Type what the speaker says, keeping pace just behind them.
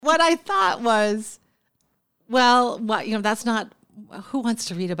what I thought was, well, what, that's not, who wants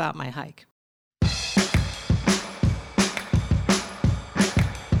to read about my hike?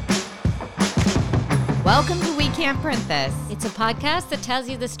 Welcome to We Can't Print This. It's a podcast that tells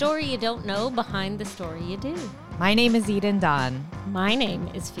you the story you don't know behind the story you do. My name is Eden Don. My name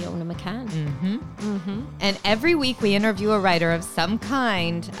is Fiona McCann. And every week we interview a writer of some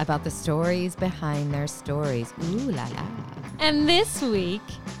kind about the stories behind their stories. Ooh la la. And this week,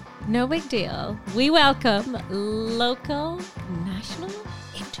 no big deal, we welcome local, national,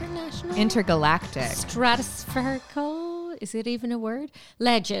 international, Intergalactic, stratospherical, is it even a word?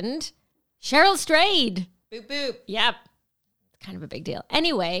 Legend, Cheryl Strayed. Boop boop. Yep. Kind of a big deal.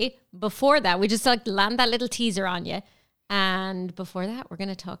 Anyway, before that, we just like land that little teaser on you. And before that, we're going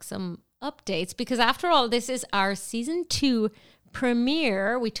to talk some updates because after all, this is our season 2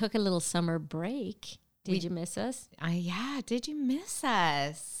 premiere. We took a little summer break. Did you miss us? Yeah, did you miss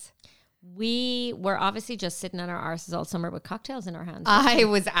us? We were obviously just sitting on our arses all summer with cocktails in our hands. I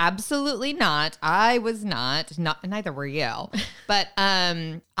was absolutely not. I was not. Neither were you. But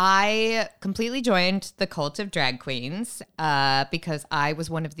I completely joined the cult of drag queens because I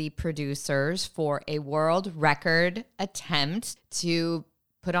was one of the producers for a world record attempt to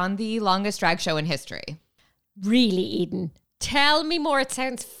put on the longest drag show in history. Really, Eden? Tell me more. It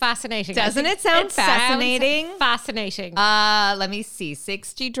sounds fascinating. Doesn't it sound fascinating? Fascinating. Let me see.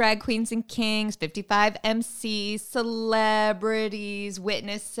 60 drag queens and kings, 55 MCs, celebrities,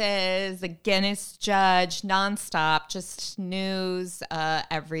 witnesses, the Guinness judge, nonstop, just news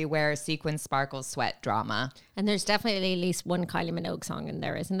everywhere, sequins, sparkles, sweat, drama. And there's definitely at least one Kylie Minogue song in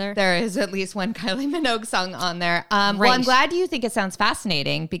there, isn't there? There is at least one Kylie Minogue song on there. Well, I'm glad you think it sounds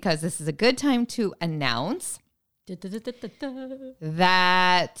fascinating because this is a good time to announce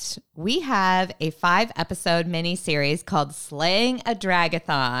that we have a 5-episode mini-series called Slaying a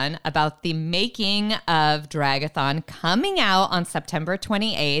Dragathon about the making of Dragathon coming out on September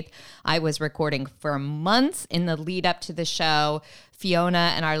 28th. I was recording for months in the lead up to the show.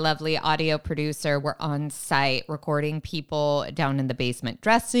 Fiona and our lovely audio producer were on site recording people down in the basement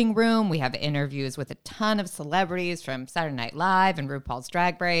dressing room. We have interviews with a ton of celebrities from Saturday Night Live and RuPaul's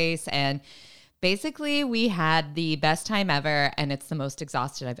Drag Race, and basically, we had the best time ever, and it's the most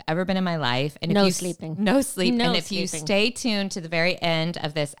exhausted I've ever been in my life. And No sleeping. And if you stay tuned to the very end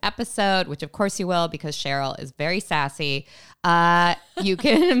of this episode, which of course you will because Cheryl is very sassy, you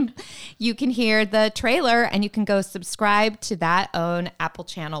can hear the trailer and you can go subscribe to that own Apple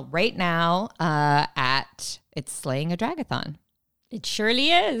channel right now it's Slaying a Dragathon. It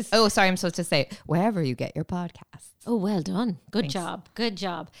surely is. Oh, sorry, I'm supposed to say wherever you get your podcasts. Oh, well done. Good Thanks. job. Good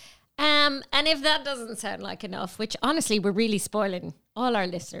job. And if that doesn't sound like enough, which honestly, we're really spoiling all our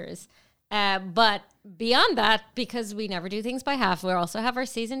listeners. But beyond that, because we never do things by half, we also have our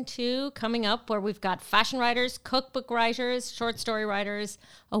season 2 coming up where we've got fashion writers, cookbook writers, short story writers,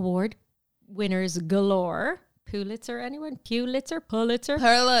 award winners galore. Pulitzer, anyone? Pulitzer?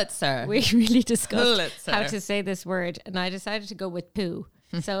 We really discussed how to say this word. And I decided to go with poo.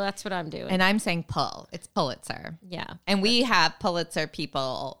 So that's what I'm doing. And I'm saying pull. It's Pulitzer. Yeah. And we have Pulitzer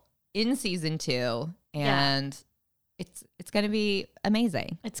people in season 2, and it's going to be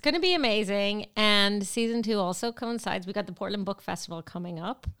amazing. It's going to be amazing. And season 2 also coincides. We got the Portland Book Festival coming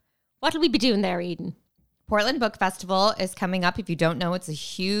up. What will we be doing there, Eden? Portland Book Festival is coming up. If you don't know, it's a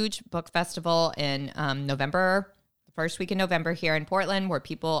huge book festival in November, the first week in November here in Portland, where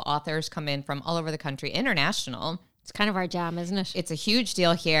authors come in from all over the country, international. It's kind of our jam, isn't it? It's a huge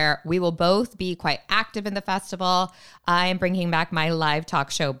deal here. We will both be quite active in the festival. I am bringing back my live talk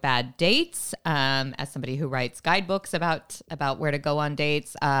show, Bad Dates, as somebody who writes guidebooks about where to go on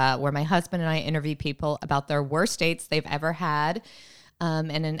dates, where my husband and I interview people about their worst dates they've ever had,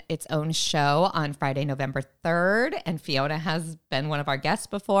 and in its own show on Friday, November 3rd. And Fiona has been one of our guests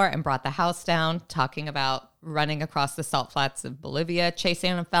before and brought the house down, talking about running across the salt flats of Bolivia,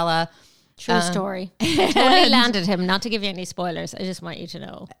 chasing a fella. True story. Totally landed him. Not to give you any spoilers. I just want you to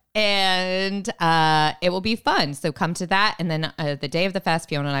know. And it will be fun. So come to that. And then the day of the fest,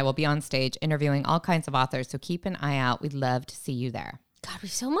 Fiona and I will be on stage interviewing all kinds of authors. So keep an eye out. We'd love to see you there. God,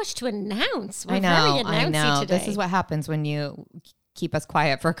 we've so much to announce. We're I know. very announcy today. This is what happens when you keep us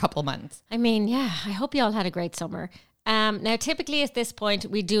quiet for a couple months. I mean, yeah, I hope you all had a great summer. Now, typically at this point,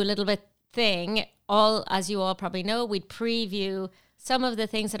 we do a little bit thing. As you all probably know, we'd preview some of the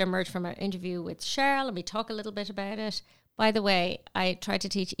things that emerged from our interview with Cheryl, and we talk a little bit about it. By the way, I tried to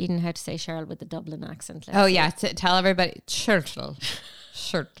teach Eden how to say Cheryl with the Dublin accent. Tell everybody, Cheryl.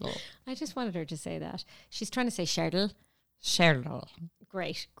 I just wanted her to say that. She's trying to say Cheryl. Cheryl.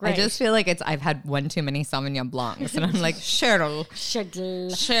 Great. I just feel like I've had one too many Sauvignon Blancs, and I'm like, Cheryl.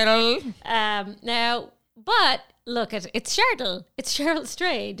 Now, but look, it's Cheryl. It's Cheryl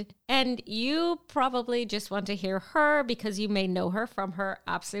Strayed. And you probably just want to hear her because you may know her from her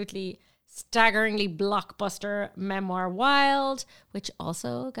absolutely staggeringly blockbuster memoir Wild, which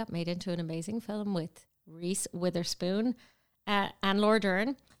also got made into an amazing film with Reese Witherspoon and Laura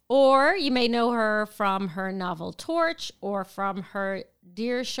Dern. Or you may know her from her novel Torch, or from her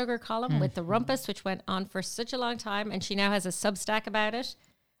Dear Sugar column with The Rumpus, which went on for such a long time, and she now has a Substack about it.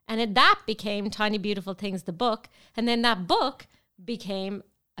 And that became Tiny Beautiful Things, the book. And then that book became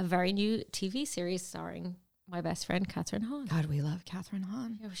a very new TV series starring my best friend, Catherine Hahn. God, we love Catherine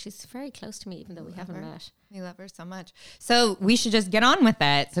Hahn. Yeah, she's very close to me, even though we haven't met. We love her so much. So we should just get on with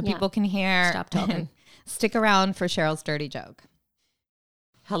it so people can hear. Stop talking. Stick around for Cheryl's dirty joke.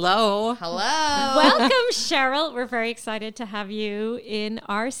 Hello. Welcome, Cheryl. We're very excited to have you in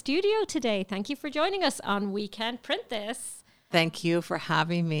our studio today. Thank you for joining us on We Can't Print This. Thank you for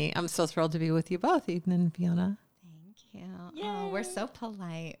having me. I'm so thrilled to be with you both, Eden and Fiona. Thank you. Oh, we're so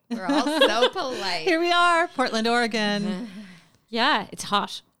polite. We're all so polite. Here we are, Portland, Oregon. Yeah, it's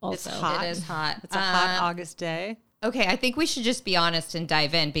hot also. It's hot. It is hot. It's a hot August day. Okay, I think we should just be honest and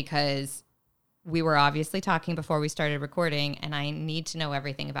dive in because we were obviously talking before we started recording, and I need to know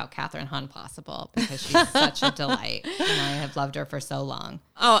everything about Catherine Hahn possible because she's such a delight, and I have loved her for so long.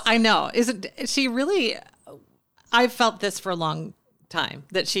 Oh, I know. Isn't she really? I've felt this for a long time,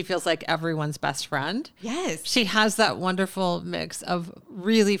 that she feels like everyone's best friend. Yes. She has that wonderful mix of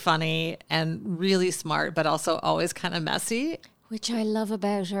really funny and really smart, but also always kind of messy. Which I love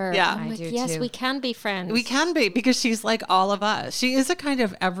about her. Yeah. I'm I like, do yes, too. we can be friends. We can be, because she's like all of us. She is a kind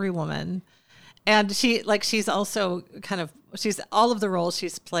of every woman. And she's also she's all of the roles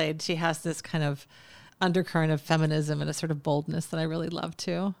she's played. She has this kind of undercurrent of feminism and a sort of boldness that I really love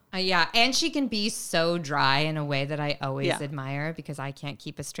too. Yeah, and she can be so dry in a way that I always admire because I can't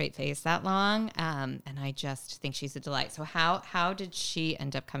keep a straight face that long. And I just think she's a delight. So how did she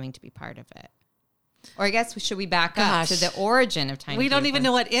end up coming to be part of it? Or I guess should we back up to the origin of Tiny We don't Beautiful? even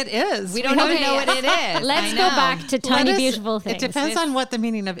know what it is. We don't even know what it is. Let's go back to Tiny Beautiful Things. It depends on what the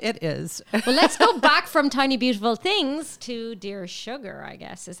meaning of it is. Well, let's go back from Tiny Beautiful Things to Dear Sugar, I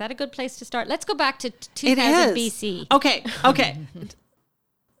guess. Is that a good place to start? Let's go back to 2000 BC. Okay.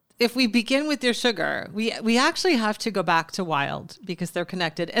 If we begin with Dear Sugar, we actually have to go back to Wild because they're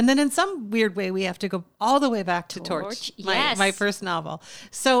connected. And then in some weird way, we have to go all the way back to Torch, my first novel.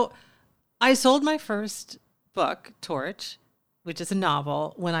 So I sold my first book, Torch, which is a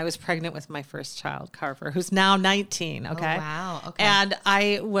novel, when I was pregnant with my first child, Carver, who's now 19. Okay. Oh, wow. Okay. And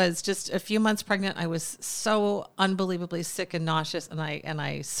I was just a few months pregnant. I was so unbelievably sick and nauseous. And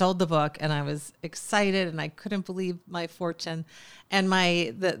I sold the book, and I was excited, and I couldn't believe my fortune. And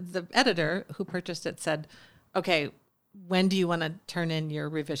the editor who purchased it said, okay, when do you want to turn in your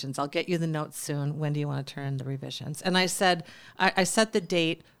revisions? I'll get you the notes soon. When do you want to turn in the revisions? And I said, I set the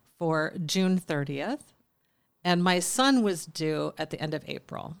date for June 30th. And my son was due at the end of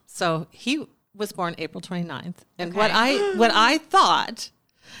April. So he was born April 29th. And what I thought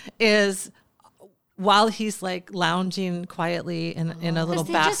is, while he's like lounging quietly in a little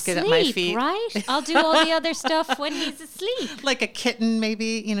basket at my feet. Right? I'll do all the other stuff when he's asleep. Like a kitten,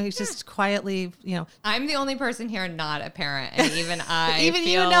 maybe, he's just quietly, I'm the only person here not a parent. And even I Even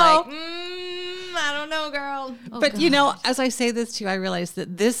feel like, I don't know, girl. But as I say this to you, I realize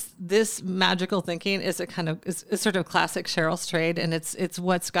that this magical thinking is is sort of classic Cheryl Strayed, and it's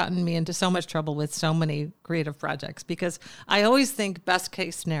what's gotten me into so much trouble with so many creative projects, because I always think best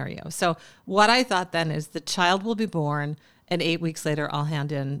case scenario. So what I thought then is the child will be born, and 8 weeks later I'll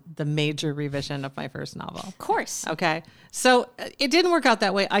hand in the major revision of my first novel. Of course. Okay. So it didn't work out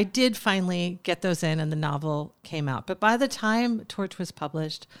that way. I did finally get those in, and the novel came out. But by the time Torch was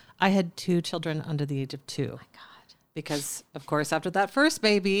published, I had 2 children under the age of 2. Oh my God. Because, of course, after that first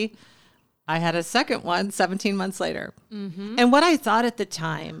baby, I had a second one 17 months later. Mm-hmm. And what I thought at the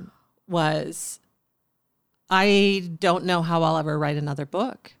time was, I don't know how I'll ever write another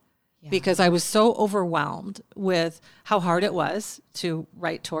book. Yeah. Because I was so overwhelmed with how hard it was to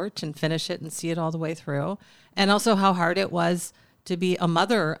write Torch and finish it and see it all the way through. And also how hard it was to be a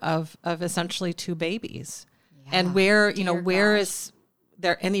mother of essentially 2 babies. Yeah. And where is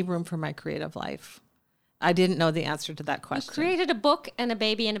there any room for my creative life? I didn't know the answer to that question. You created a book and a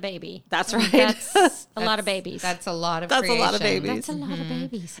baby and a baby. That's right. That's a lot of babies. That's a lot of That's a lot of babies. That's a lot of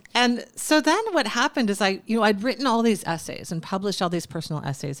babies. And so then what happened is I'd written all these essays and published all these personal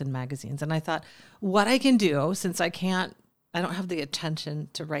essays in magazines. And I thought, what I can do, since I don't have the attention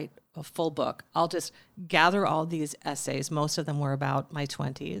to write a full book, I'll just gather all these essays. Most of them were about my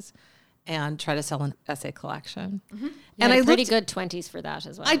 20s, and try to sell an essay collection. Mm-hmm. And I pretty good 20s for that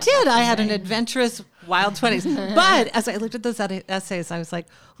as well. I did. I had an adventurous, wild 20s. But as I looked at those essays, I was like,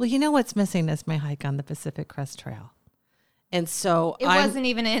 well, you know what's missing is my hike on the Pacific Crest Trail. And so it wasn't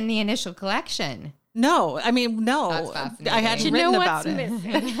even in the initial collection. No, I mean, no. That's fascinating. I hadn't written about it.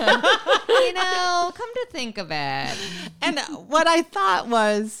 Come to think of it. And what I thought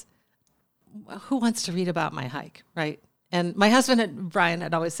was, who wants to read about my hike, right? And my husband, Brian,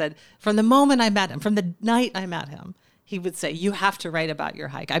 had always said, from the moment I met him, from the night I met him, he would say, you have to write about your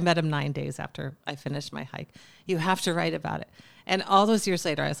hike. I met him 9 days after I finished my hike. You have to write about it. And all those years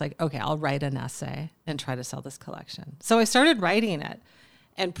later, I was like, okay, I'll write an essay and try to sell this collection. So I started writing it.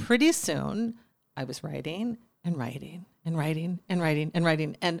 And pretty soon I was writing and writing and writing and writing and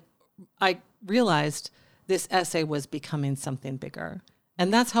writing. And I realized this essay was becoming something bigger.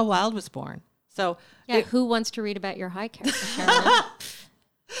 And that's how Wild was born. So who wants to read about your hike, Cheryl?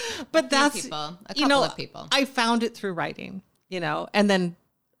 But that's, a couple of people. I found it through writing, and then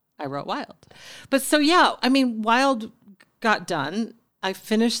I wrote Wild. But so, I mean, Wild got done. I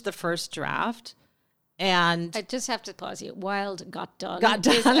finished the first draft. And I just have to pause you. Wild got done. Got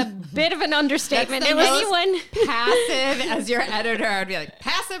done. Is a bit of an understatement. That's anyone passive as your editor, I'd be like,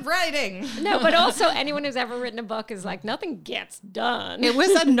 passive writing. No, but also anyone who's ever written a book is like, nothing gets done. It was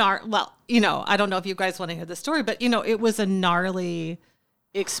a well, I don't know if you guys want to hear the story, but it was a gnarly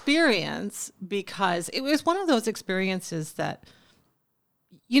experience because it was one of those experiences that,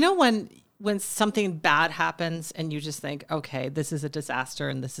 when something bad happens and you just think, okay, this is a disaster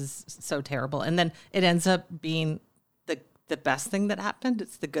and this is so terrible. And then it ends up being the best thing that happened.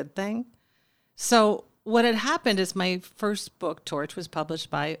 It's the good thing. So what had happened is my first book, Torch, was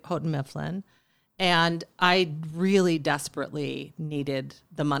published by Houghton Mifflin. And I really desperately needed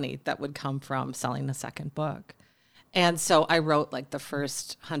the money that would come from selling a second book. And so I wrote like the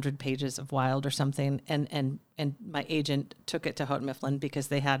first 100 pages of Wild or something, and my agent took it to Houghton Mifflin because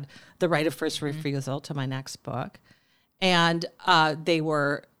they had the right of first refusal to my next book. And they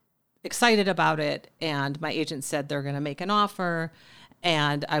were excited about it, and my agent said they're going to make an offer.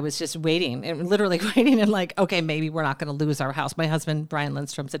 And I was just waiting, and literally waiting, and like, okay, maybe we're not going to lose our house. My husband, Brian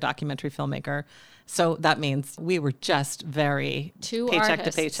Lindstrom's a documentary filmmaker. So that means we were just very paycheck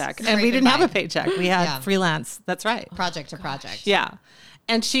to paycheck. And we didn't have a paycheck. We had freelance. That's right. Project to project. Yeah.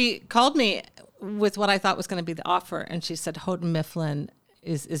 And she called me with what I thought was going to be the offer. And she said, Houghton Mifflin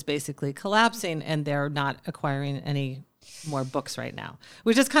is basically collapsing and they're not acquiring any more books right now,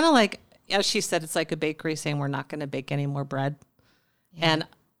 which is kind of like, as she said, it's like a bakery saying we're not going to bake any more bread. Yeah. And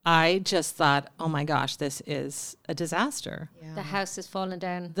I just thought, oh my gosh, this is a disaster. Yeah. The house has fallen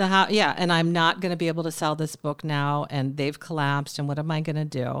down. And I'm not going to be able to sell this book now, and they've collapsed, and what am I going to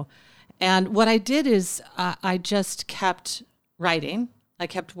do? And what I did is I just kept writing. I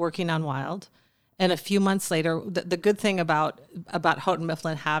kept working on Wild. And a few months later, the good thing about Houghton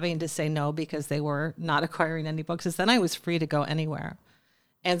Mifflin having to say no because they were not acquiring any books is then I was free to go anywhere.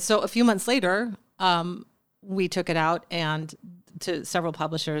 And so a few months later, we took it out and to several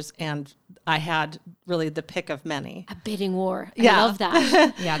publishers, and I had really the pick of many. A bidding war. I love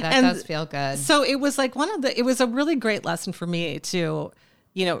that. Yeah, that does feel good. So it was like it was a really great lesson for me to,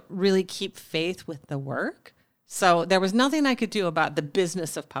 really keep faith with the work. So there was nothing I could do about the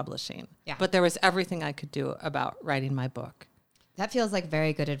business of publishing, but there was everything I could do about writing my book. That feels like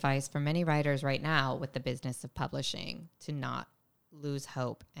very good advice for many writers right now with the business of publishing, to not lose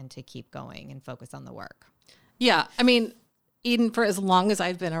hope and to keep going and focus on the work. Yeah. I mean, even for as long as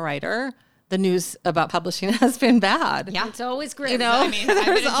I've been a writer, the news about publishing has been bad. Yeah. It's always grim. I mean, I've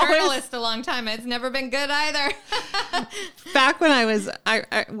been a journalist a long time. It's never been good either. Back when I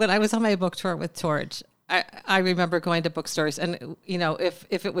was on my book tour with Torch, I remember going to bookstores, and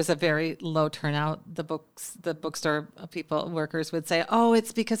if it was a very low turnout, the bookstore workers would say, "Oh,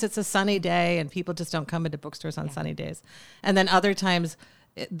 it's because it's a sunny day and people just don't come into bookstores on sunny days." And then other times,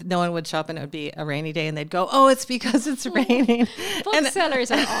 no one would show up and it would be a rainy day, and they'd go, "Oh, it's because it's raining." Booksellers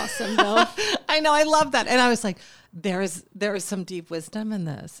are awesome, though. I know, I love that, and I was like, there is some deep wisdom in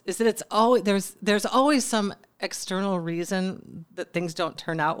this. Is that it's always there's always some external reason that things don't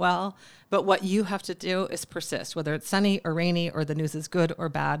turn out well, but what you have to do is persist, whether it's sunny or rainy, or the news is good or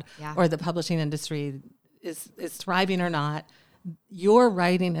bad, or the publishing industry is thriving or not. Your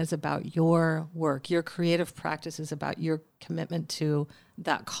writing is about your work. Your creative practice is about your commitment to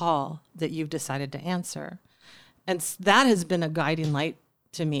that call that you've decided to answer. And that has been a guiding light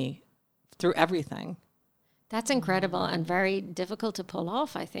to me through everything. That's incredible and very difficult to pull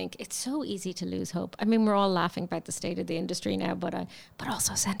off, I think. It's so easy to lose hope. I mean, we're all laughing about the state of the industry now, but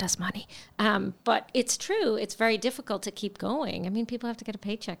also send us money. But it's true. It's very difficult to keep going. I mean, people have to get a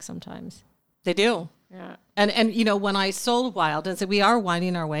paycheck sometimes. They do. Yeah. And you know, when I sold Wild, and so we are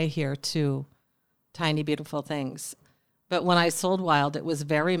winding our way here to Tiny Beautiful Things, but when I sold Wild, it was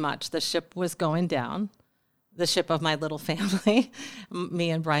very much the ship was going down. The ship of my little family, me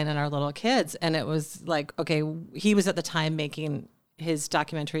and Brian and our little kids. And it was like, okay, he was at the time making his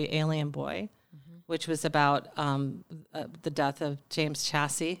documentary Alien Boy, which was about the death of James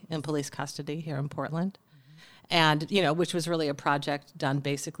Chassie in police custody here in Portland. And, you know, which was really a project done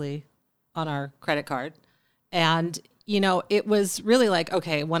basically on our credit card. And, you know, it was really like,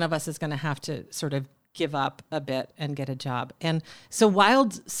 okay, one of us is going to have to sort of give up a bit and get a job. And so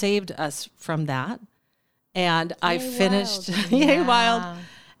Wild saved us from that. And I finished Yay Wild.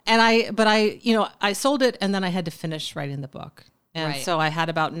 And I sold it and then I had to finish writing the book. And so I had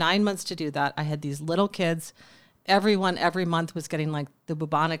about 9 months to do that. I had these little kids. Everyone every month was getting like the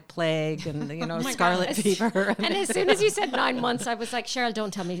bubonic plague and, you know, scarlet fever. And as soon as you said 9 months, I was like, Cheryl,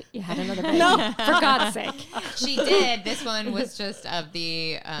 don't tell me you had another baby. No, for God's sake. She did. This one was just of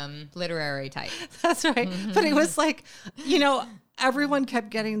the literary type. That's right. But it was like, you know, everyone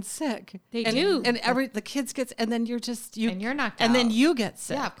kept getting sick. They do. And the kids get, and then and you're knocked out. And then you get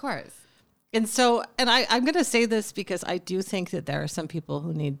sick. Yeah, of course. And so, and I'm going to say this because I do think that there are some people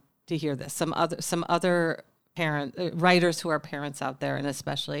who need to hear this. Some other writers who are parents out there, and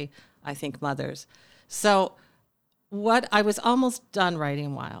especially I think mothers. So I was almost done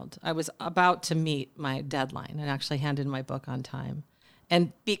writing Wild. I was about to meet my deadline and actually hand in my book on time.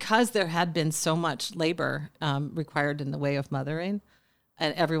 And because there had been so much labor required in the way of mothering,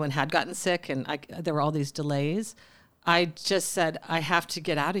 and everyone had gotten sick, and there were all these delays, I just said, I have to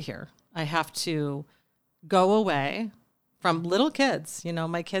get out of here. I have to go away from little kids. You know,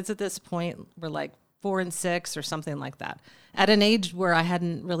 my kids at this point were like 4 and 6 or something like that, at an age where I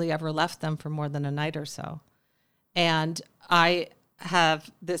hadn't really ever left them for more than a night or so. And I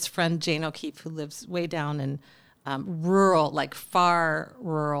have this friend, Jane O'Keefe, who lives way down in far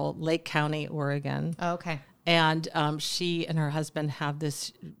rural Lake County, Oregon. Oh, okay. And she and her husband have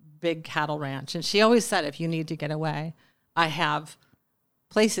this big cattle ranch. And she always said, if you need to get away, I have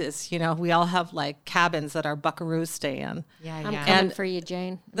places, you know, we all have like cabins that our buckaroos stay in. Yeah, I'm coming for you,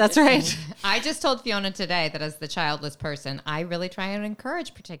 Jane. That's right. I just told Fiona today that as the childless person, I really try and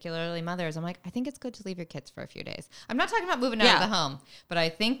encourage particularly mothers. I'm like, I think it's good to leave your kids for a few days. I'm not talking about moving out of the home, but I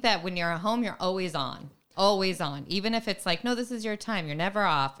think that when you're at home, you're always on. Always on. Even if it's like, no, this is your time. You're never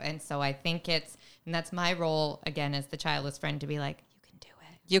off. And so I think and that's my role, again, as the childless friend, to be like, you can do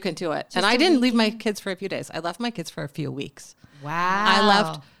it. You can do it. And I didn't leave my kids for a few days. I left my kids for a few weeks. Wow. I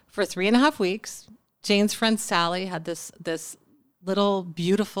left for 3.5 weeks. Jane's friend Sally had this little,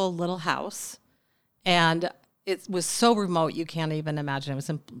 beautiful little house. And it was so remote, you can't even imagine. It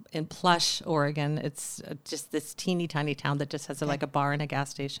was in Plush, Oregon. It's just this teeny tiny town that just has like a bar and a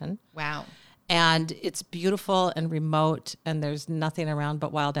gas station. Wow. And it's beautiful and remote, and there's nothing around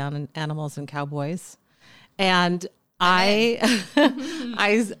but wild animals and cowboys. And I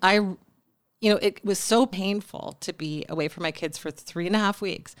you know, it was so painful to be away from my kids for 3.5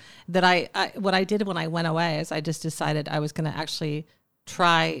 weeks that what I did when I went away is I just decided I was going to actually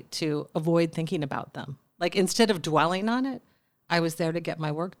try to avoid thinking about them. Like, instead of dwelling on it, I was there to get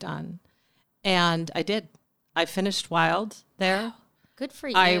my work done. And I did. I finished Wild there. Wow. Good for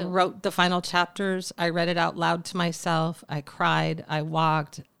you. I wrote the final chapters. I read it out loud to myself. I cried. I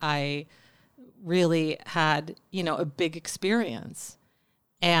walked. I really had, you know, a big experience.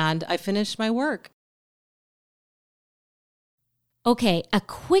 And I finished my work. Okay, a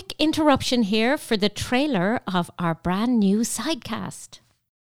quick interruption here for the trailer of our brand new sidecast.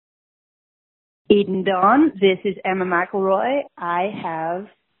 Eden Dawn, this is Emma McElroy. I have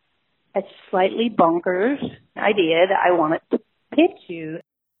a slightly bonkers idea that I wanted to pitch you.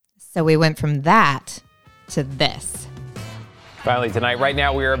 So we went from that to this. Finally tonight, right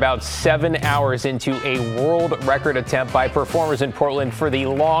now we are about 7 hours into a world record attempt by performers in Portland for the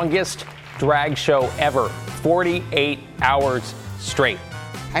longest drag show ever, 48 hours straight.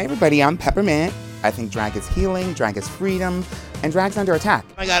 Hi everybody, I'm Peppermint. I think drag is healing, drag is freedom, and drag's under attack.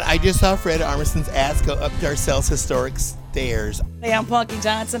 Oh my God, I just saw Fred Armisen's ass go up Darcel's historic stairs. Hey, I'm Punky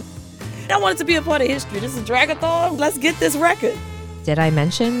Johnson. I wanted to be a part of history. This is Dragathon. Let's get this record. Did I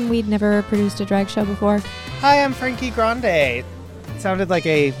mention we'd never produced a drag show before? Hi, I'm Frankie Grande. It sounded like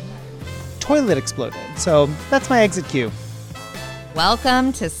a toilet exploded, so that's my exit cue.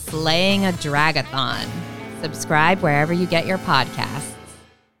 Welcome to Slaying a Dragathon. Subscribe wherever you get your podcasts.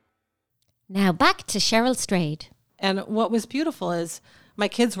 Now back to Cheryl Strayed. And what was beautiful is my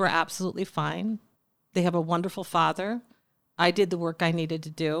kids were absolutely fine. They have a wonderful father. I did the work I needed to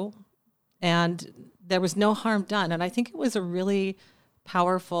do, and there was no harm done. And I think it was a really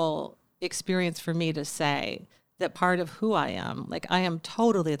powerful experience for me to say that part of who I am, like I am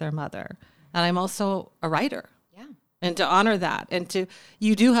totally their mother, and I'm also a writer. Yeah. And to honor that, and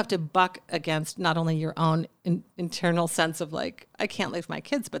you do have to buck against not only your own internal sense of like, I can't leave my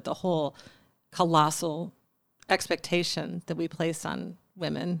kids, but the whole colossal expectation that we place on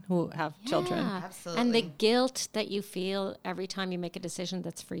women who have children. Absolutely. And the guilt that you feel every time you make a decision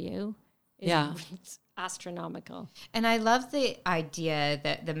that's for you is it's astronomical. And I love the idea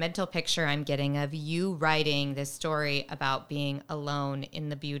that the mental picture I'm getting of you writing this story about being alone in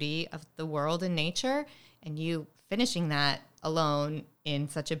the beauty of the world and nature, and you finishing that alone in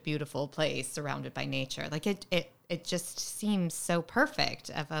such a beautiful place surrounded by nature. Like it just seems so perfect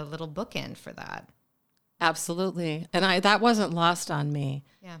of a little bookend for that. Absolutely. And that wasn't lost on me.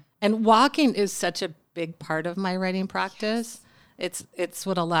 Yeah. And walking is such a big part of my writing practice. Yes. It's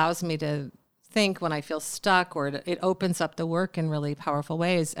what allows me to think when I feel stuck, or it opens up the work in really powerful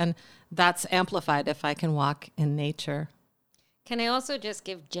ways. And that's amplified if I can walk in nature. Can I also just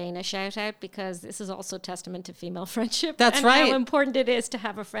give Jane a shout out, because this is also testament to female friendship. That's and right. How important it is to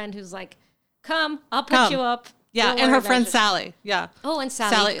have a friend who's like, come, I'll pick you up. Yeah, and her friend Sally. Yeah. Oh, and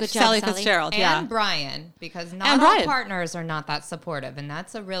Sally. Good job, Sally Fitzgerald. And yeah. Brian, because not all partners are not that supportive, and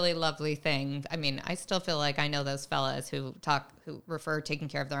that's a really lovely thing. I mean, I still feel like I know those fellas who refer taking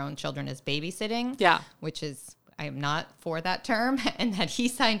care of their own children as babysitting. Yeah. Which is, I am not for that term, and that he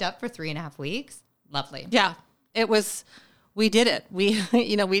signed up for 3.5 weeks. Lovely. Yeah, it was. We did it.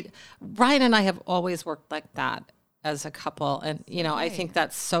 Brian and I have always worked like that as a couple, and I think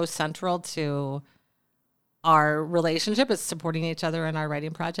that's so central to our relationship, is supporting each other in our writing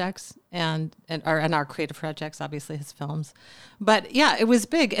projects and our creative projects, obviously his films. But yeah, it was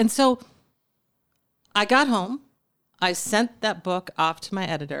big. And so I got home, I sent that book off to my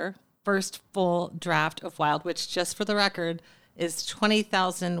editor, first full draft of Wild, which, just for the record, is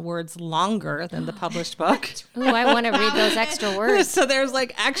 20,000 words longer than the published book. Ooh, I want to read those extra words. So there's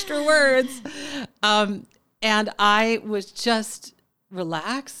like extra words. And I was just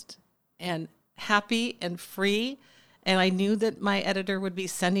relaxed and happy and free. And I knew that my editor would be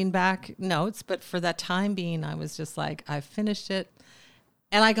sending back notes, but for that time being, I was just like, I finished it.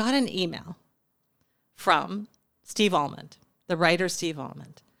 And I got an email from Steve Almond, the writer Steve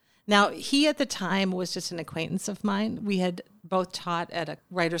Almond. Now, he at the time was just an acquaintance of mine. We had both taught at a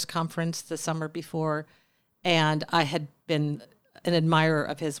writers' conference the summer before, and I had been an admirer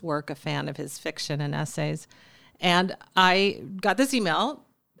of his work, a fan of his fiction and essays. And I got this email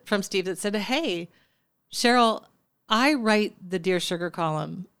from Steve that said, hey, Cheryl, I write the Dear Sugar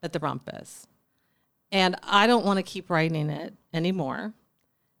column at the Rumpus, and I don't want to keep writing it anymore.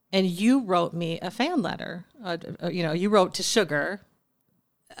 And you wrote me a fan letter. You wrote to Sugar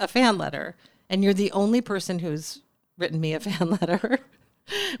a fan letter, and you're the only person who's written me a fan letter,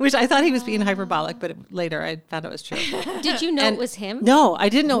 which I thought he was being hyperbolic, but later I found it was true. Did you know it was him? No, I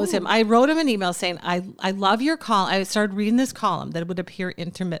didn't know it was him. I wrote him an email saying, I love your column. I started reading this column that would appear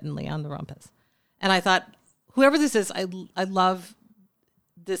intermittently on the Rumpus. And I thought, whoever this is, I love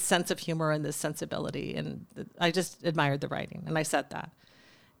this sense of humor and this sensibility. And I just admired the writing. And I said that.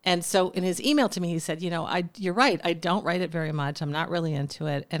 And so in his email to me, he said, you're right. I don't write it very much. I'm not really into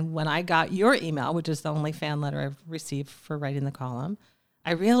it. And when I got your email, which is the only fan letter I've received for writing the column,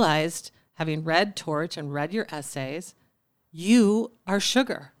 I realized, having read Torch and read your essays, you are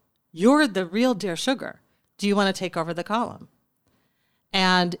Sugar. You're the real Dear Sugar. Do you want to take over the column?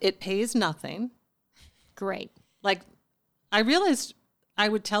 And it pays nothing. Great. Like, I realized I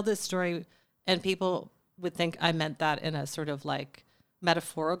would tell this story and people would think I meant that in a sort of like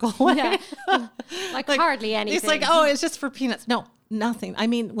metaphorical way. Yeah. like hardly anything. It's like, oh, it's just for peanuts. No, nothing. I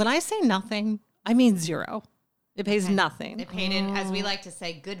mean, when I say nothing, I mean zero. It pays nothing. It paid in, as we like to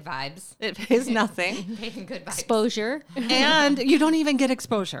say, good vibes. It pays nothing. It paid in good vibes. Exposure. And you don't even get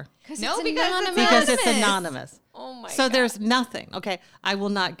exposure. Because it's anonymous. Oh my God. So there's nothing. Okay, I will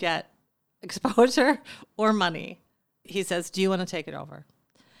not get exposure or money. He says, do you want to take it over?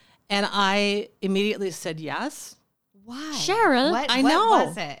 And I immediately said yes. Why? Cheryl, What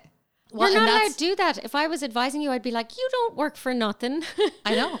was it? You're not allowed to do that. If I was advising you, I'd be like, you don't work for nothing.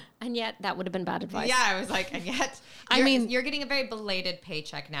 I know. And yet that would have been bad advice. Yeah, I was like, and yet, you're getting a very belated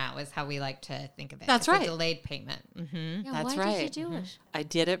paycheck now, is how we like to think of it. That's it's right. A delayed payment. Mm-hmm. Yeah, That's why right. did you do it? I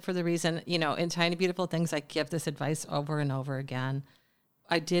did it for the reason, in Tiny Beautiful Things, I give this advice over and over again.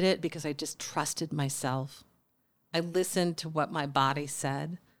 I did it because I just trusted myself. I listened to what my body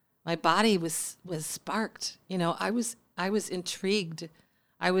said. My body was sparked. You know, I was intrigued.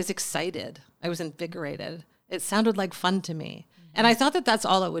 I was excited. I was invigorated. It sounded like fun to me. And I thought that that's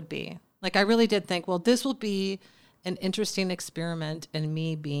all it would be. Like, I really did think, well, this will be an interesting experiment in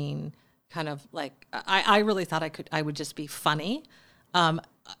me being kind of like, I really thought I would just be funny.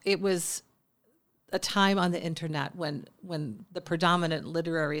 It was a time on the internet when the predominant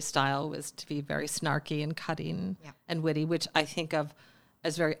literary style was to be very snarky and cutting and witty, which I think of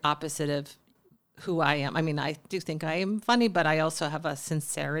as very opposite of who I am. I mean, I do think I am funny, but I also have a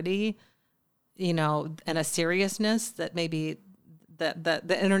sincerity, you know, and a seriousness that maybe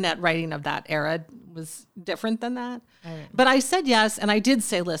the internet writing of that era was different than that. Right. But I said yes, and I did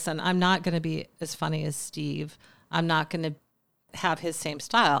say, listen, I'm not going to be as funny as Steve. I'm not going to have his same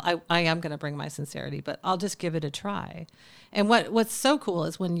style. I am going to bring my sincerity, but I'll just give it a try. And what's so cool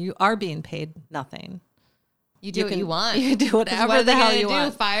is when you are being paid nothing, you do what you want. You can do whatever the hell you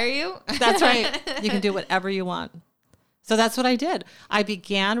want. Fire you? That's right. You can do whatever you want. So that's what I did. I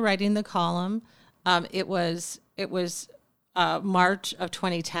began writing the column. It was March of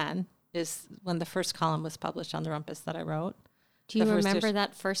 2010 is when the first column was published on the Rumpus that I wrote. Do you remember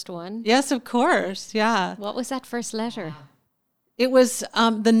that first one? Yes, of course. Yeah. What was that first letter? It was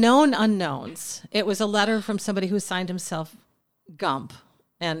the known unknowns. It was a letter from somebody who signed himself Gump.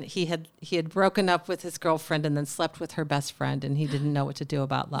 And he had broken up with his girlfriend and then slept with her best friend, and he didn't know what to do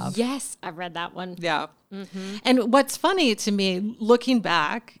about love. Yes, I read that one. Yeah. Mm-hmm. And what's funny to me, looking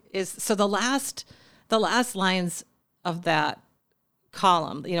back, is so the last lines of that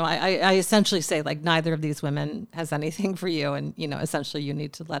column, you know, I essentially say, like, neither of these women has anything for you, and, you know, essentially you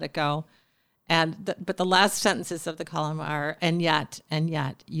need to let it go. But the last sentences of the column are, and yet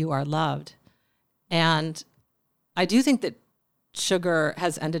you are loved. And I do think that Sugar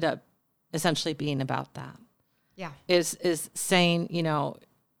has ended up essentially being about that. Yeah. Is saying, you know,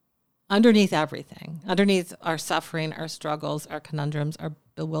 underneath everything, underneath our suffering, our struggles, our conundrums, our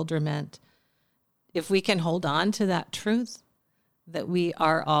bewilderment, if we can hold on to that truth that we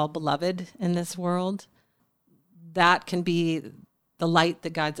are all beloved in this world, that can be the light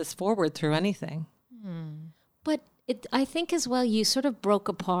that guides us forward through anything. But I think as well, you sort of broke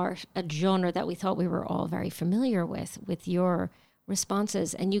apart a genre that we thought we were all very familiar with your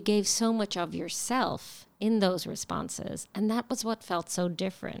responses, and you gave so much of yourself in those responses, and that was what felt so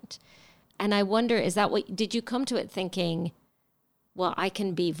different. And I wonder, did you come to it thinking, well, I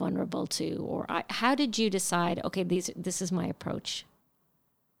can be vulnerable too, or how did you decide, okay, this is my approach?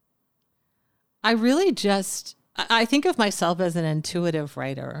 I think of myself as an intuitive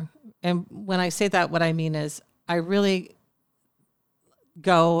writer. And when I say that, what I mean is I really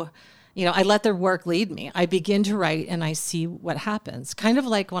go, you know, I let the work lead me. I begin to write and I see what happens. Kind of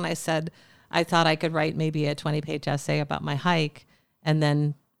like when I said I thought I could write maybe a 20-page essay about my hike, and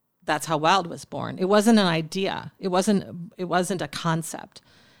then that's how Wild was born. It wasn't an idea. It wasn't a concept.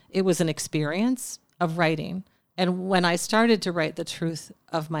 It was an experience of writing. And when I started to write the truth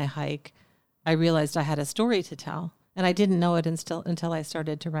of my hike, I realized I had a story to tell, and I didn't know it until I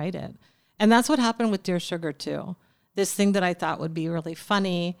started to write it. And that's what happened with Dear Sugar too. This thing that I thought would be really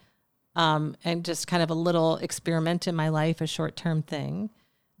funny, and just kind of a little experiment in my life, a short-term thing,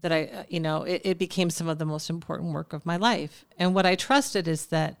 that it became some of the most important work of my life. And what I trusted is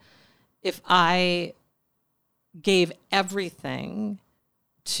that if I gave everything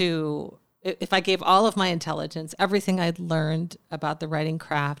if I gave all of my intelligence, everything I'd learned about the writing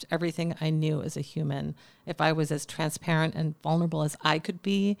craft, everything I knew as a human, if I was as transparent and vulnerable as I could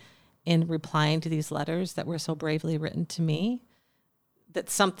be in replying to these letters that were so bravely written to me,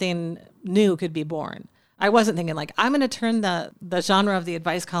 that something new could be born. I wasn't thinking like, I'm going to turn the genre of the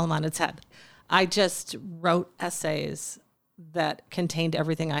advice column on its head. I just wrote essays that contained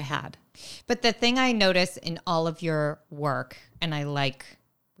everything I had. But the thing I notice in all of your work, and I like,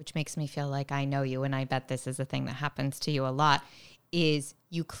 which makes me feel like I know you, and I bet this is a thing that happens to you a lot, is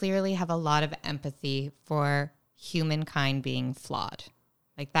you clearly have a lot of empathy for humankind being flawed.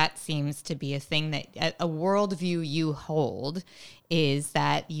 Like, that seems to be a thing that a worldview you hold, is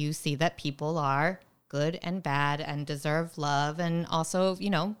that you see that people are good and bad and deserve love and also, you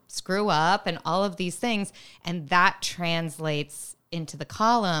know, screw up and all of these things. And that translates into the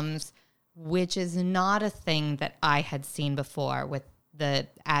columns, which is not a thing that I had seen before with the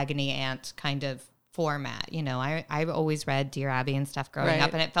agony aunt kind of format. You know, I've always read Dear Abby and stuff growing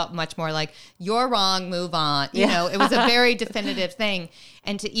up, and it felt much more like, you're wrong, move on. You know, it was a very definitive thing.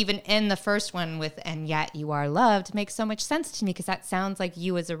 And to even end the first one with, and yet you are loved, makes so much sense to me, because that sounds like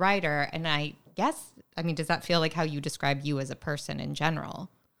you as a writer. And I guess, I mean, does that feel like how you describe you as a person in general?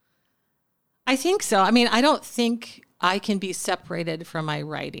 I think so. I mean, I don't think I can be separated from my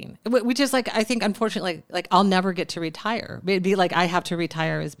writing, which is like, I think, unfortunately, like I'll never get to retire. It'd be like I have to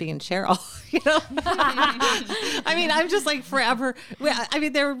retire as being Cheryl, you know? I mean, I'm just like forever. I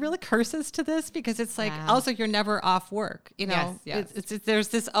mean, there are really curses to this because it's like, also you're never off work, you know? Yes. It's there's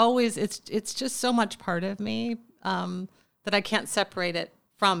this always, it's just so much part of me that I can't separate it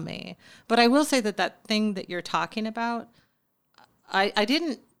from me. But I will say that thing that you're talking about, I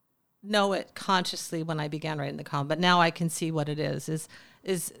didn't know it consciously when I began writing the column, but now I can see what it is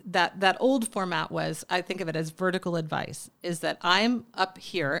that old format was, I think of it as vertical advice, is that I'm up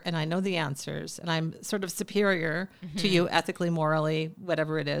here and I know the answers and I'm sort of superior to you ethically, morally,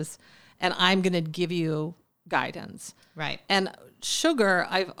 whatever it is, and I'm going to give you guidance. Right. And sugar,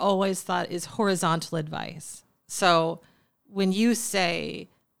 I've always thought, is horizontal advice. So when you say,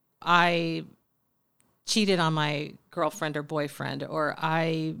 I cheated on my girlfriend or boyfriend, or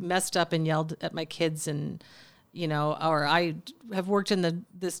I messed up and yelled at my kids, and, you know, or I have worked in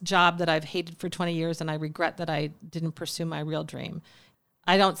this job that I've hated for 20 years and I regret that I didn't pursue my real dream.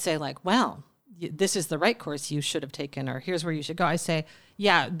 I don't say like, well, this is the right course you should have taken, or here's where you should go. I say,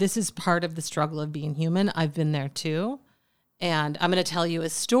 yeah, this is part of the struggle of being human. I've been there too. And I'm going to tell you a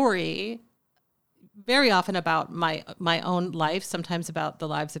story very often about my own life, sometimes about the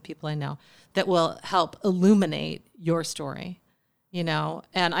lives of people I know, that will help illuminate your story, you know?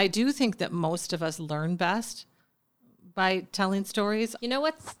 And I do think that most of us learn best by telling stories. You know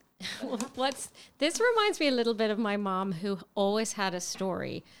what's this reminds me a little bit of my mom, who always had a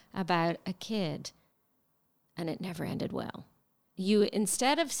story about a kid and it never ended well. You,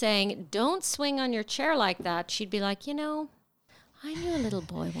 instead of saying, don't swing on your chair like that, she'd be like, you know, I knew a little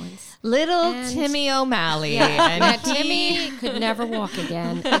boy once. Timmy O'Malley. And Timmy could never walk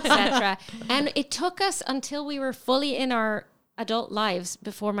again, etc. And it took us until we were fully in our adult lives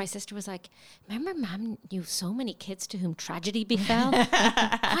before my sister was like, remember Mom knew so many kids to whom tragedy befell?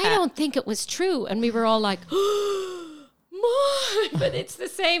 I don't think it was true. And we were all like, Mom! But it's the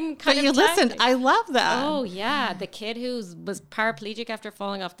same kind of Listen, I love that. Oh, yeah. The kid who was paraplegic after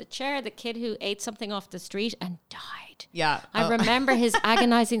falling off the chair, the kid who ate something off the street and died. Yeah. I remember his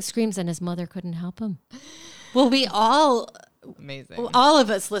agonizing screams, and his mother couldn't help him. Well, we all, amazing. All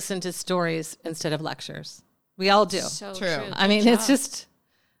of us listen to stories instead of lectures. We all do. So True. I mean, it's just,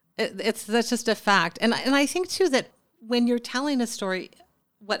 that's just a fact. And I think too that when you're telling a story,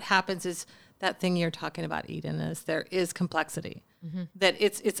 what happens is that thing you're talking about, Eden, is there is complexity. Mm-hmm. That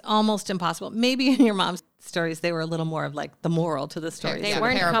it's almost impossible. Maybe in your mom's stories, they were a little more of like the moral to the story. They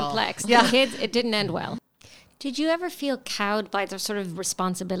weren't complex. Yeah. The kids, it didn't end well. Did you ever feel cowed by the sort of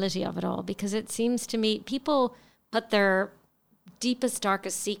responsibility of it all? Because it seems to me people put their deepest,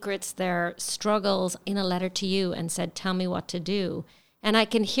 darkest secrets, their struggles in a letter to you and said, tell me what to do. And I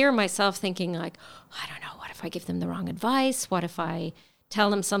can hear myself thinking like, I don't know, what if I give them the wrong advice? What if I tell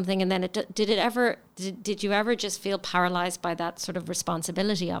them something? And then did you ever just feel paralyzed by that sort of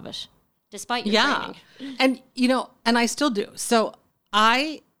responsibility of it, despite your training? And, you know, and I still do. So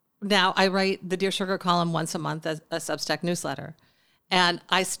I write the Dear Sugar column once a month as a Substack newsletter. And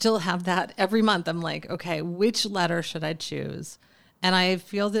I still have that every month. I'm like, okay, which letter should I choose? And I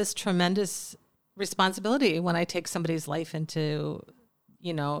feel this tremendous responsibility when I take somebody's life into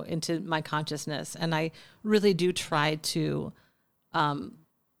my consciousness. And I really do try to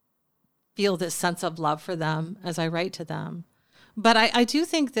feel this sense of love for them as I write to them. But I do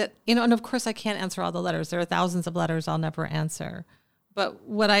think that, you know, and of course I can't answer all the letters. There are thousands of letters I'll never answer. But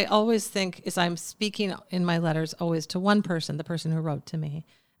what I always think is I'm speaking in my letters always to one person, the person who wrote to me.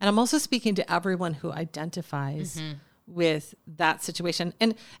 And I'm also speaking to everyone who identifies with that situation.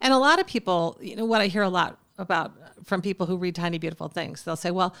 And a lot of people, you know, what I hear a lot about from people who read Tiny Beautiful Things, they'll say,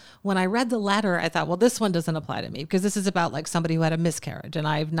 well, when I read the letter, I thought, well, this one doesn't apply to me because this is about like somebody who had a miscarriage and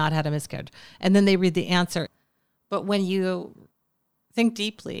I've not had a miscarriage. And then they read the answer. But when you think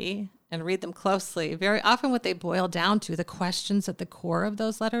deeply and read them closely, very often what they boil down to, the questions at the core of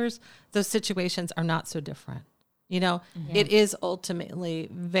those letters, those situations are not so different. You know, it is ultimately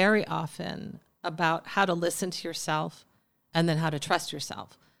very often about how to listen to yourself and then how to trust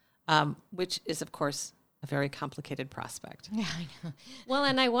yourself, which is, of course, a very complicated prospect. Yeah, I know. Well,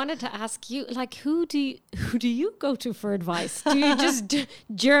 and I wanted to ask you, like, who do you go to for advice? Do you just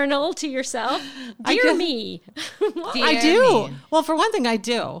journal to yourself? Dear me. I do. Well, for one thing, I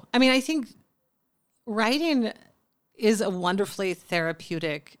do. I mean, I think writing is a wonderfully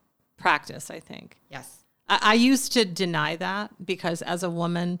therapeutic practice, I think. Yes. I used to deny that because as a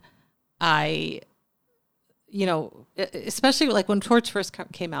woman, I, you know, especially like when Torch first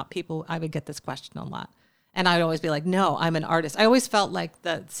came out, I would get this question a lot. And I'd always be like, no, I'm an artist. I always felt like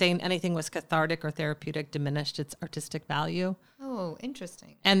that saying anything was cathartic or therapeutic diminished its artistic value. Oh,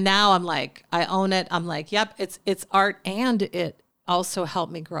 interesting. And now I'm like, I own it. I'm like, yep, it's art, and it also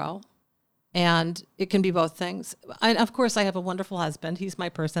helped me grow. And it can be both things. And of course, I have a wonderful husband. He's my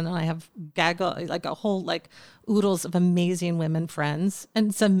person. And I have like a whole like oodles of amazing women friends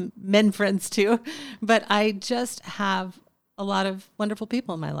and some men friends too. But I just have a lot of wonderful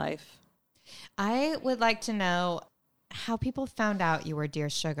people in my life. I would like to know how people found out you were Dear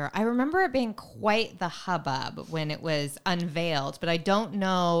Sugar. I remember it being quite the hubbub when it was unveiled, but I don't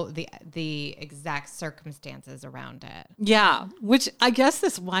know the exact circumstances around it. Yeah, which I guess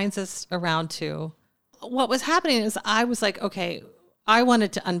this winds us around to what was happening is I was like, okay, I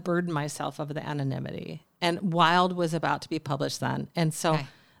wanted to unburden myself of the anonymity, and Wild was about to be published then. And so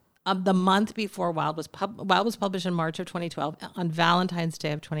the month before Wild was published in March of 2012, on Valentine's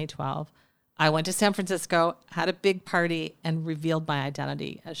Day of 2012, I went to San Francisco, had a big party, and revealed my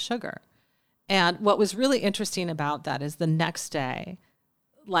identity as Sugar. And what was really interesting about that is the next day,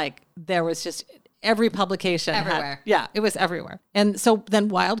 like there was just every publication. Everywhere. It was everywhere. And so then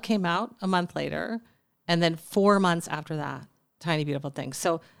Wild came out a month later, and then 4 months after that, Tiny Beautiful Things.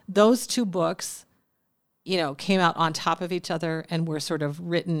 So those two books, came out on top of each other and were sort of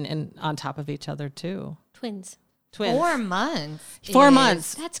written and on top of each other too. Twins. 4 months. 4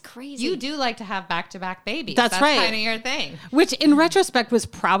 months. That's crazy. You do like to have back-to-back babies. That's right. Kind of your thing. Which in retrospect was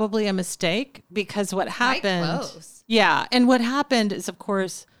probably a mistake, because what happened. Quite close. Yeah. And what happened is, of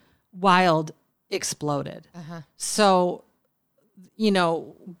course, Wild exploded. So,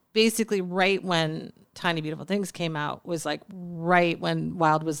 basically right when Tiny Beautiful Things came out was like right when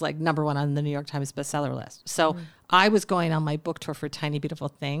Wild was like number 1 on the New York Times bestseller list. So I was going on my book tour for Tiny Beautiful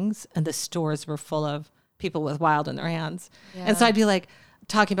Things, and the stores were full of people with Wild in their hands. Yeah. And so I'd be like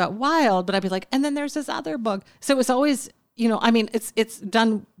talking about Wild, but I'd be like, and then there's this other book. So it was always, it's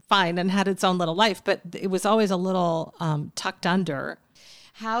done fine and had its own little life, but it was always a little tucked under.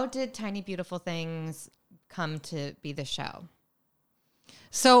 How did Tiny Beautiful Things come to be the show?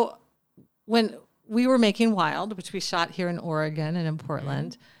 So when we were making Wild, which we shot here in Oregon and in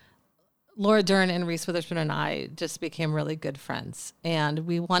Portland, Laura Dern and Reese Witherspoon and I just became really good friends, and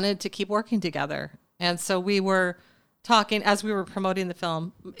we wanted to keep working together. And so we were talking as we were promoting the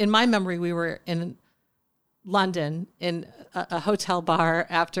film. In my memory, we were in London in a hotel bar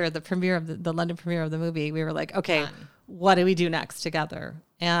after the premiere of the London premiere of the movie. We were like, okay, what do we do next together?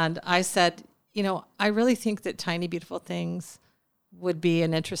 And I said, I really think that Tiny Beautiful Things would be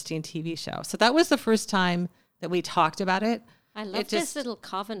an interesting TV show. So that was the first time that we talked about it. I love this little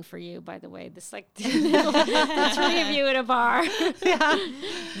coven for you, by the way. This the three of you at a bar. Yeah.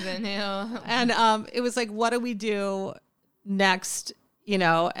 And it was like, what do we do next?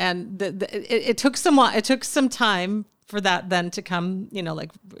 And it took some time for that then to come.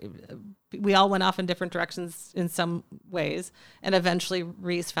 We all went off in different directions in some ways, and eventually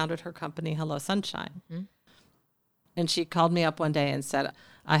Reese founded her company, Hello Sunshine. Mm-hmm. And she called me up one day and said,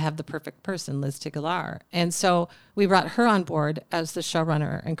 I have the perfect person, Liz Tigelaar. And so we brought her on board as the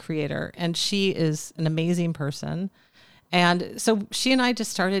showrunner and creator. And she is an amazing person. And so she and I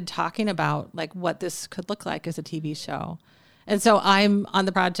just started talking about like what this could look like as a TV show. And so I'm on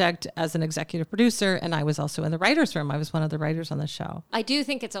the project as an executive producer, and I was also in the writer's room. I was one of the writers on the show. I do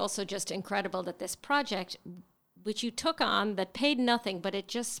think it's also just incredible that this project, which you took on that paid nothing, but it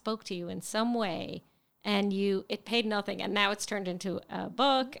just spoke to you in some way. And it paid nothing, and now it's turned into a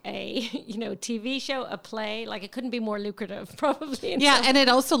book, a TV show, a play. Like, it couldn't be more lucrative, probably. Yeah, and it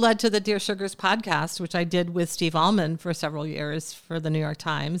also led to the Dear Sugars podcast, which I did with Steve Allman for several years for the New York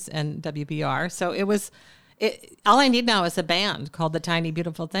Times and WBR. So all I need now is a band called the Tiny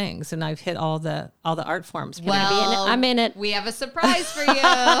Beautiful Things, and I've hit all the art forms. Well, I'm in it. We have a surprise for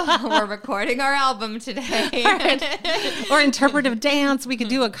you. We're recording our album today. Or interpretive dance. We could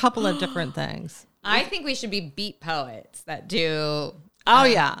do a couple of different things. I think we should be beat poets that do.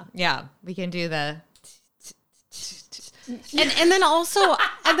 Yeah, we can do the. And then also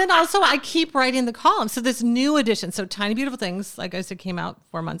I keep writing the columns. So this new edition, so Tiny Beautiful Things, like I said, came out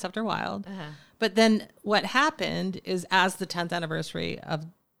 4 months after Wild. But then what happened is, as the 10th anniversary of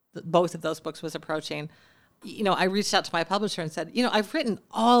both of those books was approaching, I reached out to my publisher and said, I've written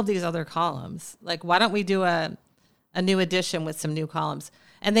all of these other columns. Like, why don't we do a new edition with some new columns?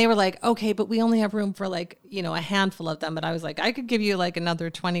 And they were like, okay, but we only have room for a handful of them. But I was like, I could give you like another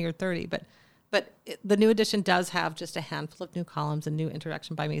 20 or 30. But the new edition does have just a handful of new columns and new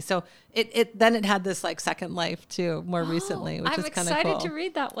introduction by me. So it had this like second life too, more recently, which is kind of cool. I'm excited to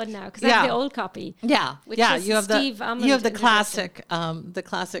read that one now, because I have the old copy. Yeah, you have the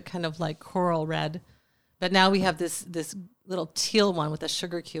classic kind of like coral red But now we have this little teal one with a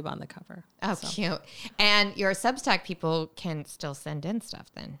sugar cube on the cover. Oh, cute. And your Substack people can still send in stuff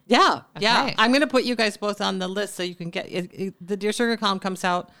then. Yeah, Okay. yeah. I'm going to put you guys both on the list so you can get it. The Dear Sugar column comes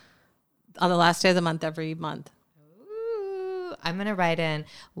out on the last day of the month every month. Ooh, I'm going to write in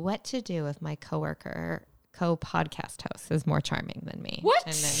what to do if my co-podcast host is more charming than me. What?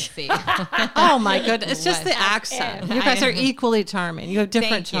 And then see. Oh my goodness. It's just the accent. You guys are equally charming. You have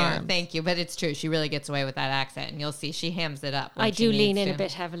different charms. Thank you. But it's true. She really gets away with that accent. And you'll see she hams it up. I do lean in a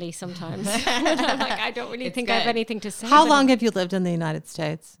bit heavily sometimes. I'm like, I don't really think I have anything to say. How long have you lived in the United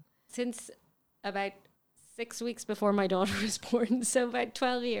States? Since about 6 weeks before my daughter was born. So about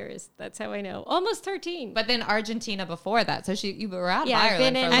 12 years. That's how I know. Almost 13. But then Argentina before that. So you were out of Yeah, I've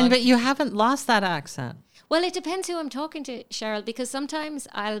Ireland been for a in- long And but you haven't lost that accent. Well, it depends who I'm talking to, Cheryl, because sometimes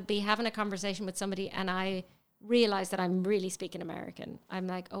I'll be having a conversation with somebody and I realize that I'm really speaking American. I'm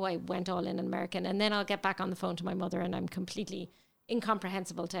like, oh, I went all in American. And then I'll get back on the phone to my mother and I'm completely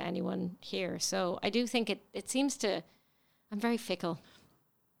incomprehensible to anyone here. So I do think it seems to, I'm very fickle.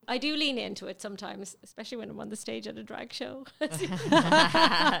 I do lean into it sometimes, especially when I'm on the stage at a drag show. It's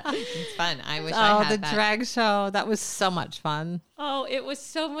fun. I wish I had the that. drag show. That was so much fun. Oh, it was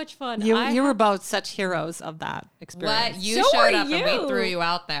so much fun. You were both such heroes of that experience. What? You So showed are up and you. we threw you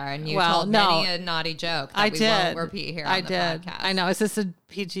out there and you Well, told no. many a naughty joke that I we did. won't repeat here I on the did. podcast. I know. Is this a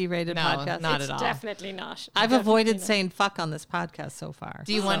PG rated No, podcast? not It's at all. definitely not. I've Definitely avoided not. saying fuck on this podcast so far.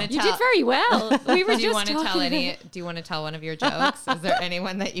 Do you want to You tell? did very well. We were Do you just want to tell talking any? Do you want to tell one of your jokes? Is there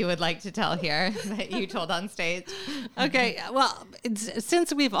anyone that you would like to tell here that you told on stage? Okay. Well,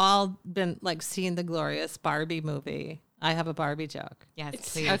 since we've all been like seeing the glorious Barbie movie, I have a Barbie joke.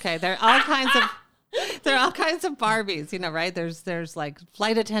 Yes, please. Okay. There are all kinds of. There are all kinds of Barbies, right? There's like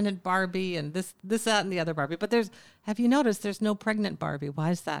flight attendant Barbie and this, that, and the other Barbie. But have you noticed there's no pregnant Barbie?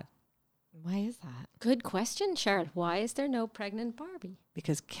 Why is that? Why is that? Good question, Cheryl. Why is there no pregnant Barbie?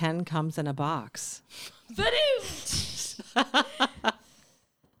 Because Ken comes in a box.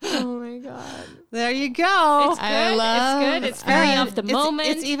 Oh my god! There you go. It's good. I love- it's good. It's very of the moment.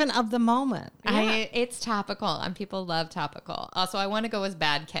 It's even of the moment. It's topical, and people love topical. Also, I want to go as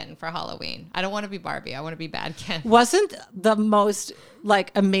Bad Ken for Halloween. I don't want to be Barbie. I want to be Bad Ken. Wasn't the most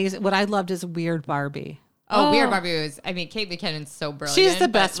like amazing? What I loved is Weird Barbie. Oh, Weird Barbie was. I mean, Kate McKinnon's so brilliant. She's the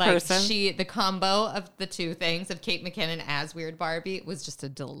but, best like, person. The combo of the two things of Kate McKinnon as Weird Barbie was just a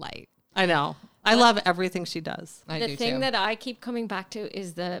delight. I know. I love everything she does. I the do thing too. that I keep coming back to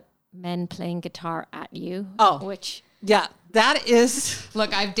is the men playing guitar at you. Oh. Which Yeah, that is.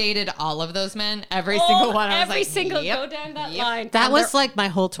 Look, I've dated all of those men. Every single one. I was every like, single yep, go down that yep. line. That And was they're- like my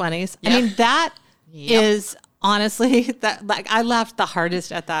whole 20s. Yep. I mean, that Yep. is honestly that like I laughed the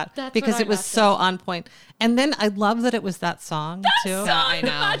hardest at that That's because what I it was laughed so on point. And then I love that it was that song too. Yeah, I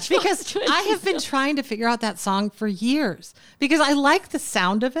know. Because I have been trying to figure out that song for years because I like the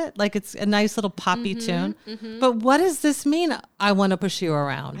sound of it. Like it's a nice little poppy tune. But what does this mean? I want to push you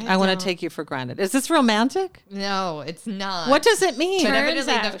around. I want to take you for granted. Is this romantic? No, it's not. What does it mean? But Turns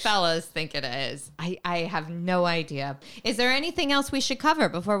evidently the out- fellas think it is. I have no idea. Is there anything else we should cover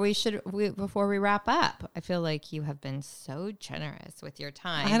before we wrap up? I feel like you have been so generous with your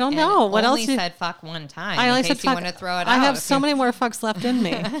time. I don't and know. What only else you- said fuck one time. I only in said case you fuck. want to throw it out. I have if so you- many more fucks left in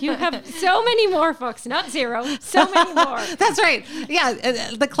me. You have so many more fucks, not zero. So many more. That's right. Yeah,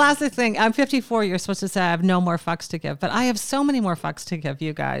 the classic thing. I'm 54. You're supposed to say I have no more fucks to give, but I have so many more fucks to give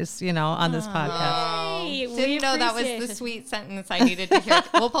you guys. On this podcast. Hey, we Didn't know that was appreciate the it. sweet sentence I needed to hear.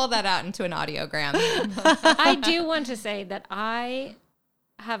 We'll pull that out into an audiogram. I do want to say that I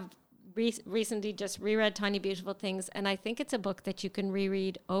have recently just reread Tiny Beautiful Things, and I think it's a book that you can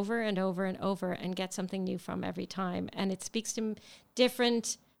reread over and over and over and get something new from every time. And it speaks to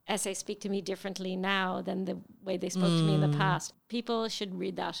different essays speak to me differently now than the way they spoke to me in the past. People should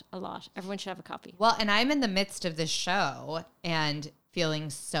read that a lot. Everyone should have a copy. Well, and I'm in the midst of this show and feeling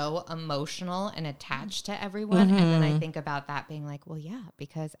so emotional and attached to everyone. And then I think about that being like, well, yeah,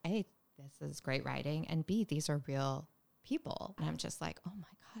 because A, this is great writing, and B, these are real people. And I'm just like, oh my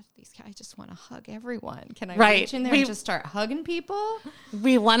God, these guys just want to hug everyone. Can I reach in there and just start hugging people?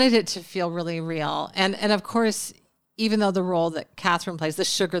 We wanted it to feel really real. And of course, even though the role that Catherine plays, the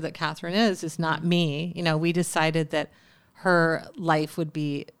sugar that Catherine is not me, we decided that her life would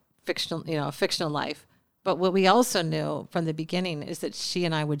be fictional, a fictional life. But what we also knew from the beginning is that she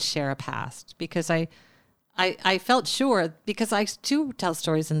and I would share a past, because I felt sure, because I too tell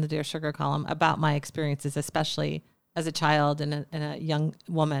stories in the Dear Sugar column about my experiences, especially as a child and a young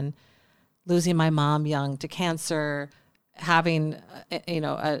woman, losing my mom young to cancer, having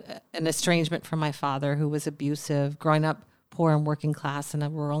an estrangement from my father who was abusive, growing up poor and working class in a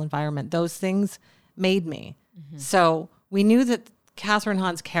rural environment. Those things made me. So we knew that Catherine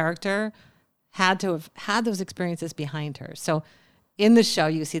Hahn's character had to have had those experiences behind her. So in the show,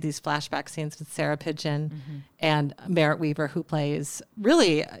 you see these flashback scenes with Sarah Pidgeon and Merritt Weaver, who plays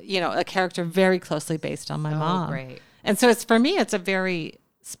really, a character very closely based on my mom. Great. And so for me, it's a very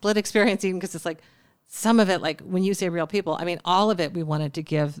split experience, even because it's like some of it, like when you say real people, I mean, all of it, we wanted to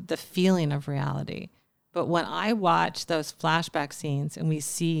give the feeling of reality. But when I watch those flashback scenes and we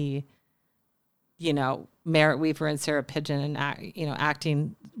see, Merritt Weaver and Sarah Pidgeon and,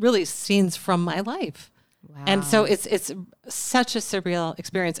 acting really scenes from my life. Wow. And so it's such a surreal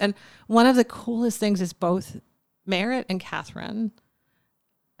experience. And one of the coolest things is both Merritt and Catherine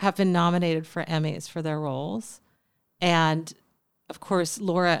have been nominated for Emmys for their roles. And of course,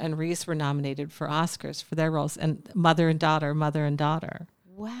 Laura and Reese were nominated for Oscars for their roles, and mother and daughter.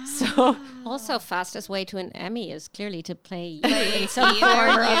 Wow. So Also, fastest way to an Emmy is clearly to play you in some form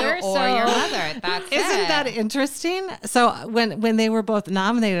or other. Or your mother. That's isn't that interesting? So when they were both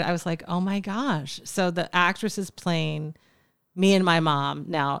nominated, I was like, oh my gosh. So the actresses playing me and my mom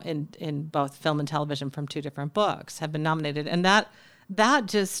now in both film and television from two different books have been nominated. And that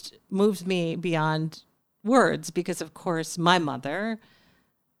just moved me beyond words, because of course my mother,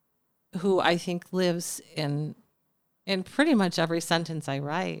 who I think lives in pretty much every sentence I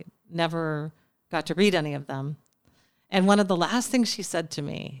write, never got to read any of them. And one of the last things she said to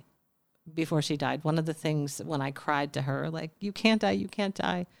me before she died, one of the things when I cried to her, like, you can't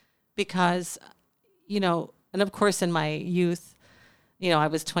die, because, and of course in my youth, I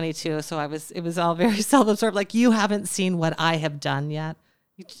was 22, so it was all very self-absorbed. Like, you haven't seen what I have done yet.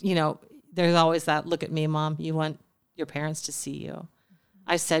 There's always that, look at me, Mom, you want your parents to see you.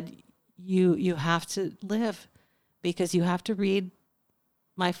 I said, you have to live, because you have to read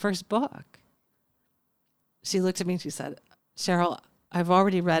my first book. She looked at me and she said, Cheryl, I've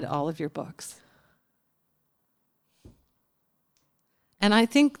already read all of your books. And I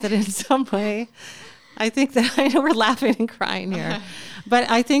think that in some way, I know we're laughing and crying here, but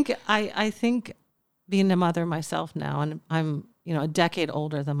I think being a mother myself now, and I'm, a decade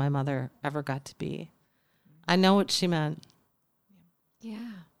older than my mother ever got to be, I know what she meant.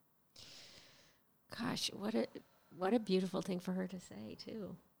 Yeah. Gosh, what a beautiful thing for her to say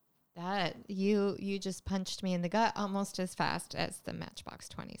too. That you just punched me in the gut almost as fast as the Matchbox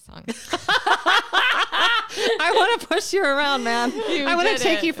 20 song. I want to push you around, man. I want to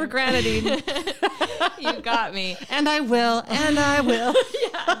take you for granted, Eden. You got me. And I will.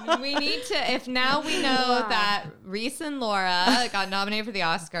 Yeah. We need to, if now we know that Reese and Laura got nominated for the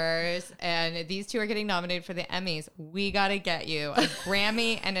Oscars and these two are getting nominated for the Emmys, we got to get you a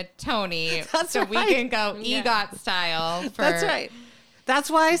Grammy and a Tony. We can go EGOT style. That's right.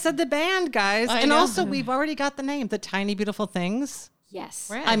 That's why I said the band, guys. And also, we've already got the name, The Tiny Beautiful Things. Yes.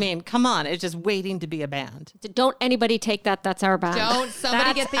 Right. I mean, come on. It's just waiting to be a band. Don't anybody take that. That's our band. Don't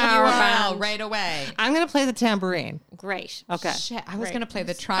somebody get the URL right away. I'm going to play the tambourine. Great. Okay. Shit, I was going to play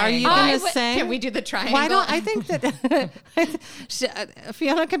the triangle. Are you going to sing? Can we do the triangle? Why don't I think that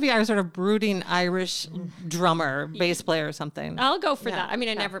Fiona could be our sort of brooding Irish drummer, bass player or something. I'll go for that. I mean,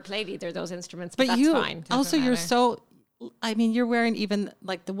 I never played either of those instruments, but that's you fine. Also, you're so... I mean, you're wearing even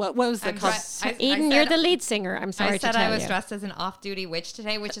like what was the called? Eden, you're the lead singer. I'm sorry to tell you. I said I was dressed as an off-duty witch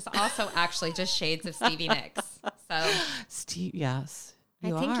today, which is also actually just shades of Stevie Nicks. So, Steve, yes. I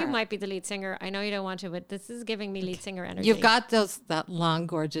think you might be the lead singer. I know you don't want to, but this is giving me lead singer energy. You've got that long,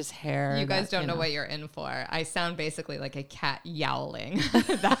 gorgeous hair. You guys don't know what you're in for. I sound basically like a cat yowling.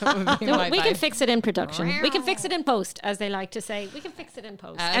 That would be my we vibe. can fix it in production. We can fix it in post, as they like to say. We can fix it in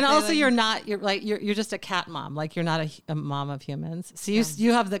post. And also, you're just a cat mom. Like, you're not a mom of humans. So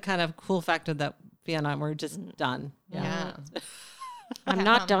you have the kind of cool factor that Fiona and I were just done. Yeah. I'm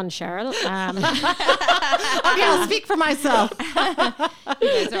not done, Cheryl. Okay, I'll speak for myself. You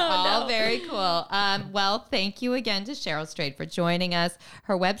guys are all very cool. Well, thank you again to Cheryl Strayed for joining us.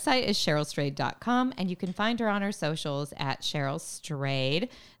 Her website is CherylStrayed.com, and you can find her on her socials at Cheryl Strayed.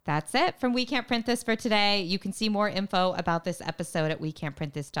 That's it from We Can't Print This for today. You can see more info about this episode at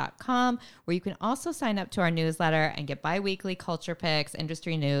wecan'tprintthis.com, where you can also sign up to our newsletter and get bi-weekly culture picks,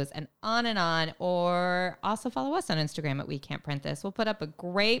 industry news, and on, or also follow us on Instagram at We Can't Print This. We'll put up a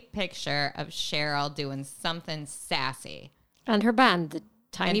great picture of Cheryl doing something sassy. And her band, the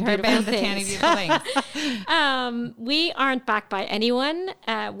Tiny Beautiful Things. We aren't backed by anyone.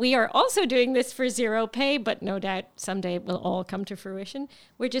 We are also doing this for zero pay, but no doubt someday it will all come to fruition.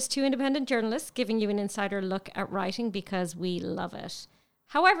 We're just two independent journalists giving you an insider look at writing because we love it.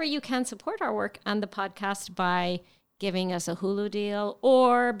 However, you can support our work and the podcast by giving us a Hulu deal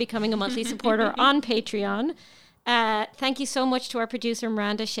or becoming a monthly supporter on Patreon. Thank you so much to our producer,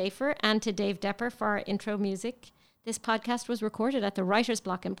 Miranda Schaefer, and to Dave Depper for our intro music. This podcast was recorded at the Writer's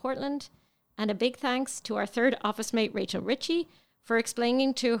Block in Portland. And a big thanks to our third office mate, Rachel Ritchie, for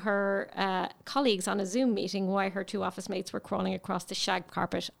explaining to her colleagues on a Zoom meeting why her two office mates were crawling across the shag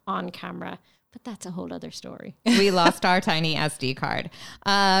carpet on camera. But that's a whole other story. We lost our tiny SD card.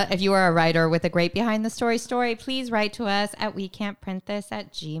 If you are a writer with a great behind the story, please write to us at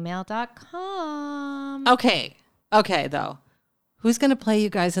wecan'tprintthis@gmail.com. Okay, though. Who's going to play you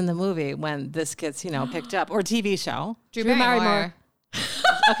guys in the movie when this gets, picked up? Or TV show? Drew Barrymore.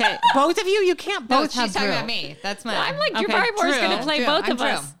 Okay, both of you can't both have she's talking Drew. about me. That's my. I'm like, Drew Barrymore's going to play both of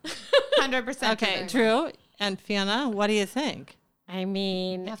us. 100%. Okay, Drew and Fiona, what do you think? I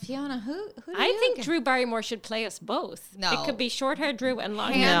mean, Now, Fiona, who do I you think get? Drew Barrymore should play us both. No. It could be short-haired Drew and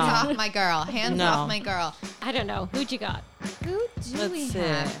long Hands hair. off my girl. Hands off my girl. I don't know. Who'd you got? Who do Let's we see.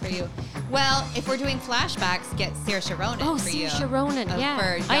 have for you? Well, if we're doing flashbacks, get Saoirse Ronan for you. Saoirse Ronan, yeah.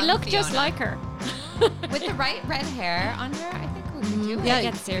 For I young look just Fiona. like her. With the right red hair on her, I think we could do it. Yeah,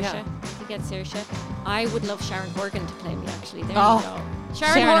 Get Saoirse. yeah. You get Saoirse. I would love Sharon Horgan to play me, actually. There Oh. you go.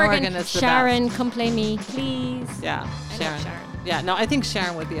 Sharon Sharon Horgan. Horgan is the Sharon, come play me, please. Yeah, I Sharon. love Sharon. Yeah, no, I think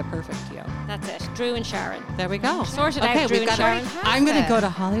Sharon would be a perfect Theo. That's it. Drew and Sharon. There we go. Sorted okay, out Drew we've and got Sharon. I'm going to go to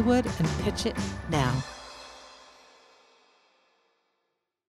Hollywood and pitch it now.